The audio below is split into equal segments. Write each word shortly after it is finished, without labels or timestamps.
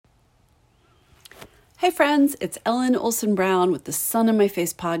Hey friends, it's Ellen Olson Brown with the Sun on My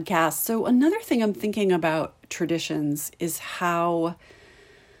Face podcast. So another thing I'm thinking about traditions is how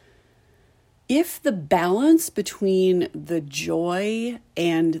if the balance between the joy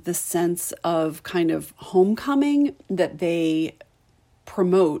and the sense of kind of homecoming that they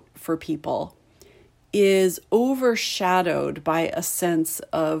promote for people is overshadowed by a sense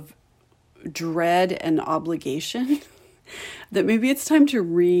of dread and obligation, that maybe it's time to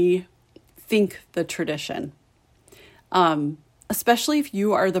rethink the tradition. Especially if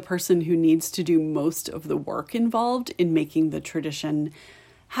you are the person who needs to do most of the work involved in making the tradition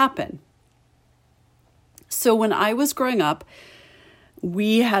happen. So when I was growing up,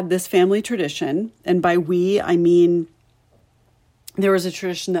 we had this family tradition, and by we, I mean there was a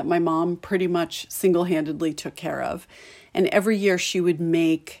tradition that my mom pretty much single-handedly took care of. And every year she would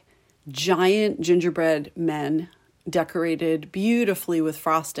make giant gingerbread men decorated beautifully with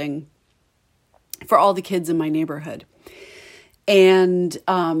frosting for all the kids in my neighborhood. And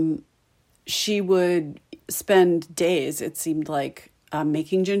she would spend days, it seemed like,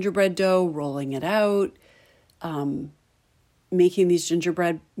 making gingerbread dough, rolling it out, making these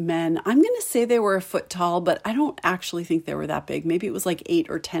gingerbread men. I'm going to say they were a foot tall, but I don't actually think they were that big. Maybe it was like 8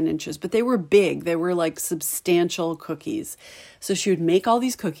 or 10 inches, but they were big. They were like substantial cookies. So she would make all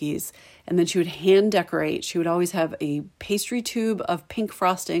these cookies and then she would hand decorate. She would always have a pastry tube of pink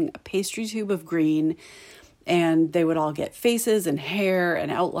frosting, a pastry tube of green, and they would all get faces and hair and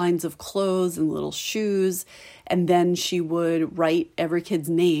outlines of clothes and little shoes. And then she would write every kid's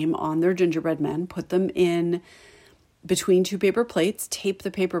name on their gingerbread men, put them in between 2 paper plates, tape the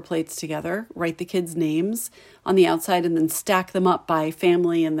paper plates together, write the kids' names on the outside, and then stack them up by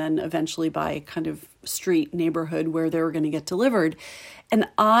family and then eventually by kind of street neighborhood where they were going to get delivered. And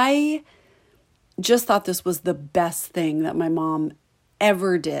I just thought this was the best thing that my mom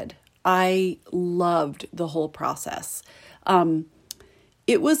ever did. I loved the whole process.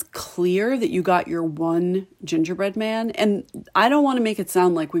 It was clear that you got your one gingerbread man. And I don't want to make it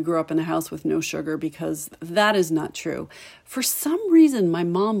sound like we grew up in a house with no sugar, because that is not true. For some reason, my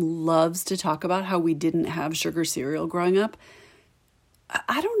mom loves to talk about how we didn't have sugar cereal growing up.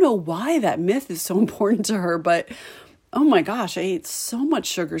 I don't know why that myth is so important to her, but oh my gosh, I ate so much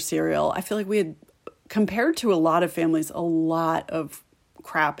sugar cereal. I feel like we had, compared to a lot of families, a lot of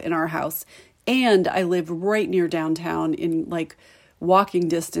crap in our house. And I lived right near downtown in like walking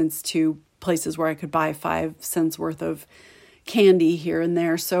distance to places where I could buy 5 cents worth of candy here and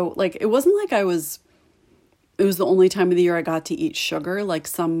there. So like, it wasn't like it was the only time of the year I got to eat sugar, like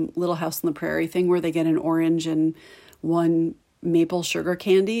some Little House on the Prairie thing where they get an orange and 1 maple sugar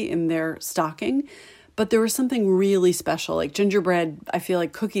candy in their stocking. But there was something really special, like gingerbread. I feel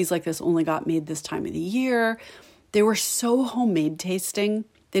like cookies like this only got made this time of the year. They were so homemade tasting.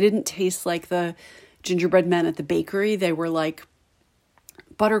 They didn't taste like the gingerbread men at the bakery. They were like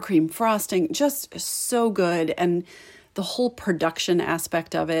buttercream frosting, just so good. And the whole production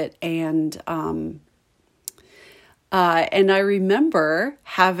aspect of it. And I remember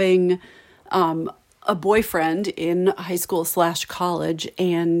having a boyfriend in high school / college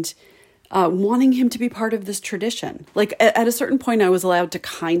and wanting him to be part of this tradition. Like at a certain point, I was allowed to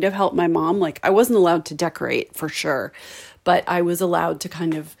kind of help my mom. Like I wasn't allowed to decorate for sure, but I was allowed to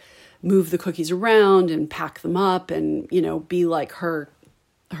kind of move the cookies around and pack them up and, you know, be like her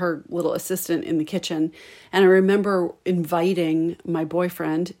little assistant in the kitchen. And I remember inviting my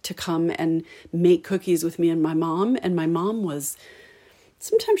boyfriend to come and make cookies with me and my mom. And my mom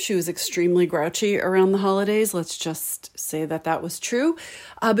sometimes she was extremely grouchy around the holidays. Let's just say that was true.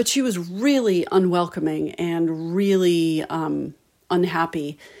 But she was really unwelcoming and really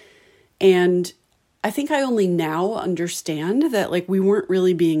unhappy. And I think I only now understand that like we weren't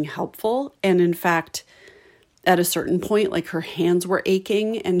really being helpful. And in fact, at a certain point, like her hands were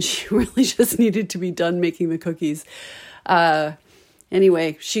aching and she really just needed to be done making the cookies.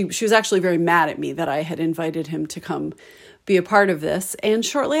 Anyway, she was actually very mad at me that I had invited him to come be a part of this. And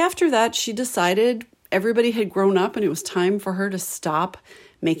shortly after that, she decided everybody had grown up and it was time for her to stop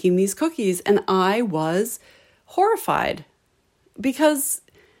making these cookies. And I was horrified because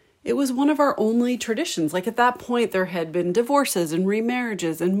it was one of our only traditions. Like at that point, there had been divorces and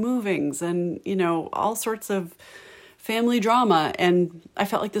remarriages and movings and, you know, all sorts of family drama. And I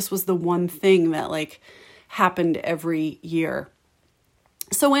felt like this was the one thing that like happened every year.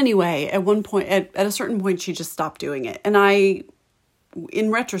 So anyway, at one point, at a certain point, she just stopped doing it. And in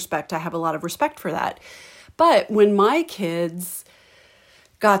retrospect, I have a lot of respect for that. But when my kids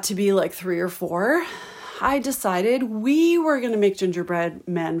got to be like 3 or 4, I decided we were going to make gingerbread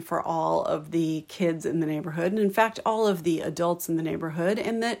men for all of the kids in the neighborhood, and in fact, all of the adults in the neighborhood,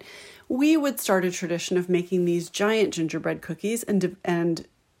 and that we would start a tradition of making these giant gingerbread cookies and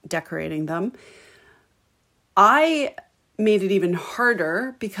decorating them. I made it even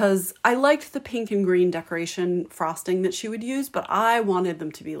harder because I liked the pink and green decoration frosting that she would use, but I wanted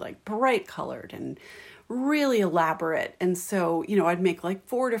them to be like bright colored and really elaborate. And so, I'd make like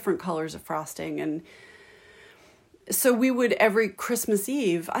 4 different colors of frosting. And so we would, every Christmas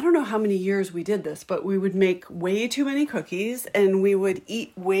Eve, I don't know how many years we did this, but we would make way too many cookies and we would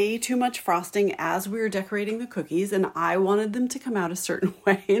eat way too much frosting as we were decorating the cookies. And I wanted them to come out a certain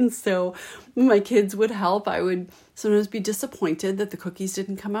way. And so my kids would help. I would sometimes be disappointed that the cookies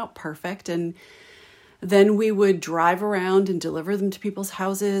didn't come out perfect. And then we would drive around and deliver them to people's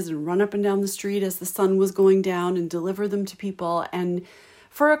houses and run up and down the street as the sun was going down and deliver them to people. And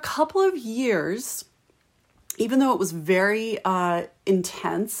for a couple of years, even though it was very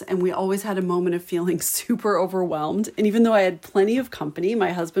intense and we always had a moment of feeling super overwhelmed, and even though I had plenty of company,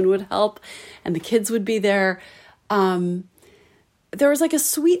 my husband would help and the kids would be there, there was like a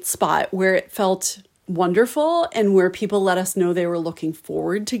sweet spot where it felt wonderful and where people let us know they were looking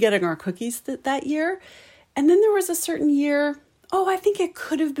forward to getting our cookies that year. And then there was a certain year, I think it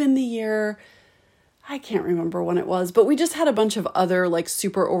could have been the year, I can't remember when it was, but we just had a bunch of other like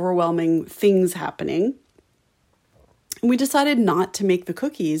super overwhelming things happening. And we decided not to make the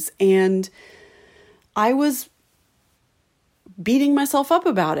cookies, and I was beating myself up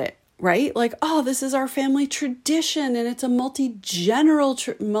about it, right? Like, this is our family tradition and it's a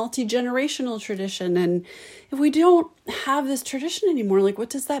multi-generational tradition. And if we don't have this tradition anymore, like, what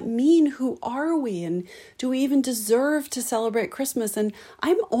does that mean? Who are we? And do we even deserve to celebrate Christmas? And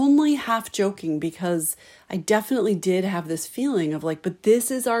I'm only half joking because I definitely did have this feeling of like, but this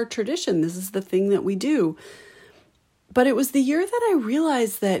is our tradition. This is the thing that we do. But it was the year that I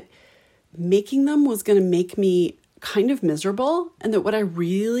realized that making them was going to make me kind of miserable, and that what I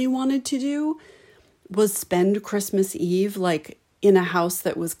really wanted to do was spend Christmas Eve like in a house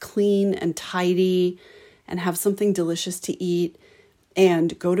that was clean and tidy and have something delicious to eat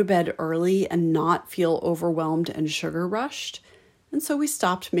and go to bed early and not feel overwhelmed and sugar rushed. And so we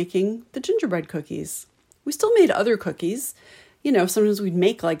stopped making the gingerbread cookies. We still made other cookies. Sometimes we'd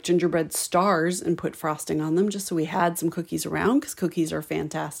make like gingerbread stars and put frosting on them just so we had some cookies around, because cookies are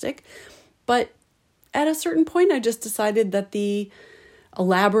fantastic. But at a certain point, I just decided that the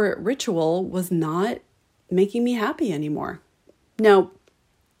elaborate ritual was not making me happy anymore. Now,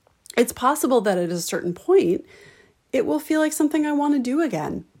 it's possible that at a certain point, it will feel like something I want to do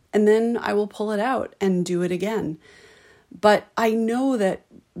again. And then I will pull it out and do it again. But I know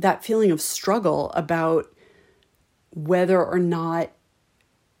that feeling of struggle about whether or not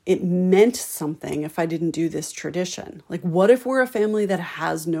it meant something if I didn't do this tradition. Like, what if we're a family that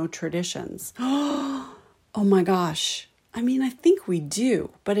has no traditions? Oh my gosh. I mean, I think we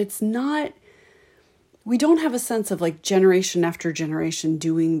do, but it's not, we don't have a sense of like generation after generation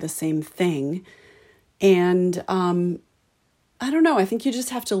doing the same thing. And I don't know, I think you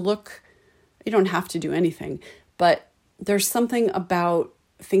just have to look, you don't have to do anything, but there's something about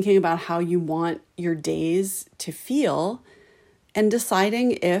thinking about how you want your days to feel and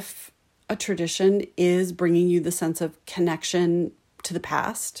deciding if a tradition is bringing you the sense of connection to the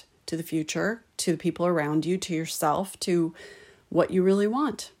past, to the future, to the people around you, to yourself, to what you really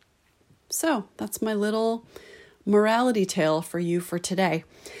want. So that's my little morality tale for you for today.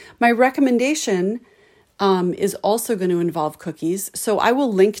 My recommendation is also going to involve cookies. So I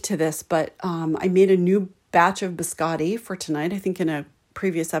will link to this, but I made a new batch of biscotti for tonight. I think in a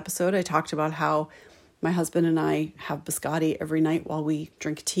previous episode, I talked about how my husband and I have biscotti every night while we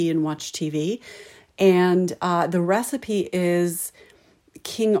drink tea and watch TV. And the recipe is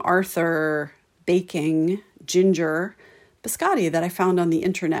King Arthur baking ginger biscotti that I found on the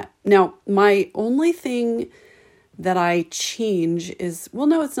internet. Now, my only thing that I change is, well,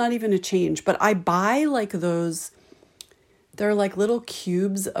 no, it's not even a change, but I buy like those, they're like little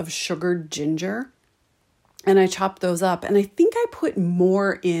cubes of sugared ginger. And I chop those up, and I think I put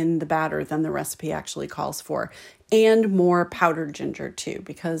more in the batter than the recipe actually calls for, and more powdered ginger too,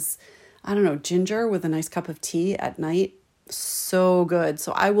 because I don't know, ginger with a nice cup of tea at night, so good.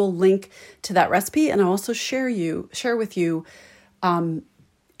 So I will link to that recipe, and I'll also share with you a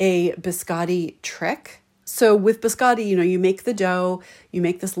biscotti trick. So with biscotti, you make the dough, you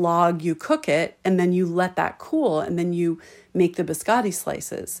make this log, you cook it, and then you let that cool, and then you make the biscotti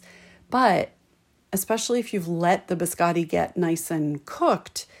slices. But especially if you've let the biscotti get nice and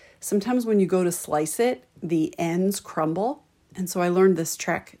cooked, sometimes when you go to slice it, the ends crumble And so I learned this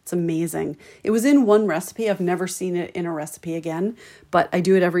trick. It's amazing. It was in one recipe. I've never seen it in a recipe again, but I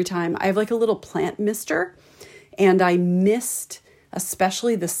do it every time. I have like a little plant mister, and I mist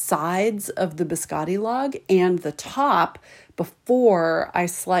especially the sides of the biscotti log and the top before I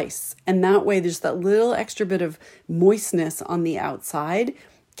slice. And that way there's that little extra bit of moistness on the outside,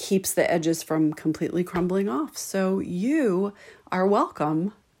 keeps the edges from completely crumbling off. So you are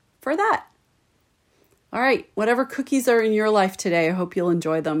welcome for that. All right, whatever cookies are in your life today, I hope you'll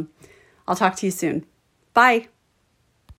enjoy them. I'll talk to you soon. Bye.